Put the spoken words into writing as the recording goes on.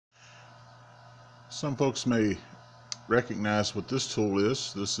Some folks may recognize what this tool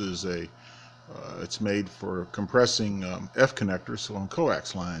is. This is it's made for compressing F connectors on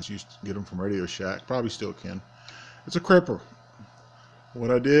coax lines. You used to get them from Radio Shack, probably still can. It's a cripper.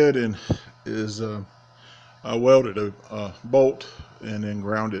 What I did is I welded a bolt and then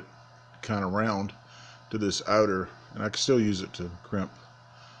ground it kind of round to this outer, and I can still use it to crimp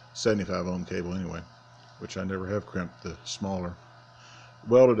 75 ohm cable anyway, which I never have crimped the smaller.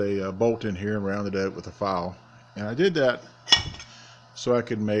 Welded a bolt in here and rounded it with a file, and I did that so I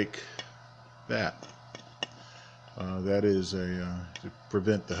could make that. That is to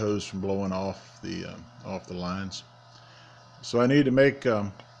prevent the hose from blowing off the lines. So I need to make.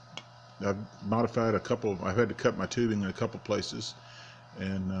 I've modified a couple. I've had to cut my tubing in a couple places,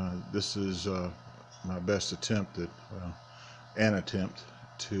 and this is my best attempt at an attempt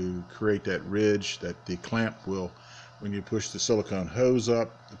to create that ridge that the clamp will. When you push the silicone hose up,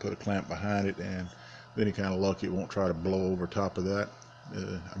 you put a clamp behind it, and with any kind of luck, it won't try to blow over top of that.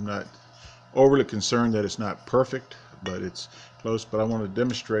 I'm not overly concerned that it's not perfect, but it's close. But I want to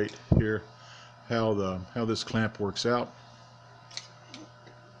demonstrate here how this clamp works out.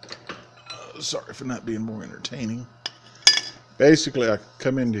 Sorry for not being more entertaining. Basically, I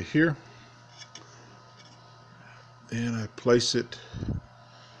come into here and I place it.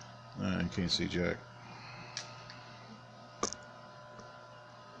 I can't see jack.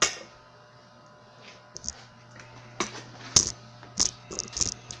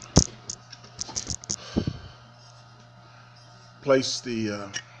 Place the you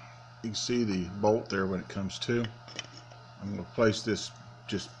can see the bolt there when it comes to. I'm going to place this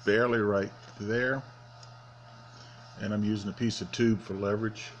just barely right there, and I'm using a piece of tube for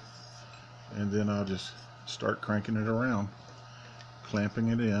leverage, and then I'll just start cranking it around, clamping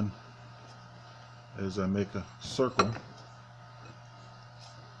it in as I make a circle.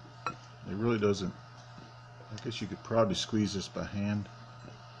 It really doesn't, I guess you could probably squeeze this by hand,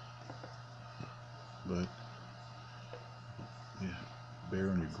 but yeah, bear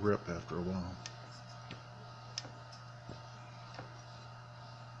on your grip after a while.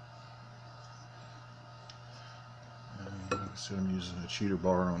 And like I said, I'm using a cheater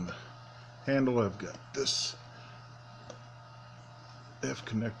bar on the handle. I've got this F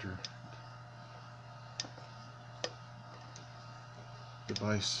connector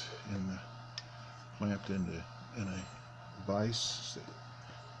device clamped in a vise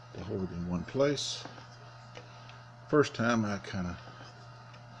to hold it in one place. First time I kind of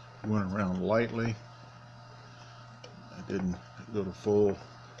went around lightly. I didn't go to full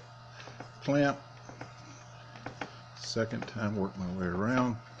clamp. Second time, worked my way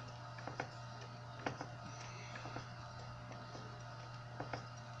around.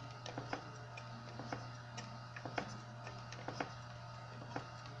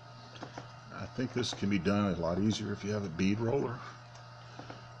 I think this can be done a lot easier if you have a bead roller,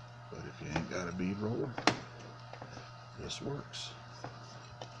 but if you ain't got a bead roller, this works.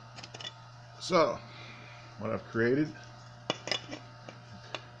 So what I've created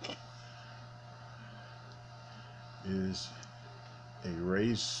is a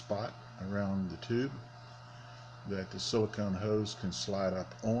raised spot around the tube that the silicone hose can slide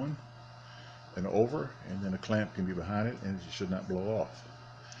up on and over, and then a clamp can be behind it, and it should not blow off.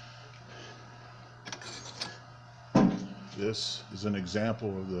 This is an example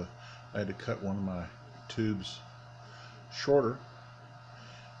of I had to cut one of my tubes shorter.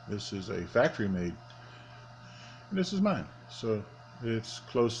 This is a factory made, and this is mine, so it's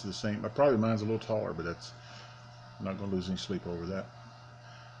close to the same. Probably mine's a little taller, but I'm not going to lose any sleep over that.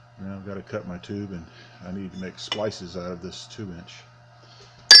 Now I've got to cut my tube, and I need to make splices out of this 2-inch,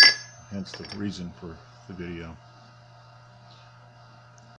 hence the reason for the video.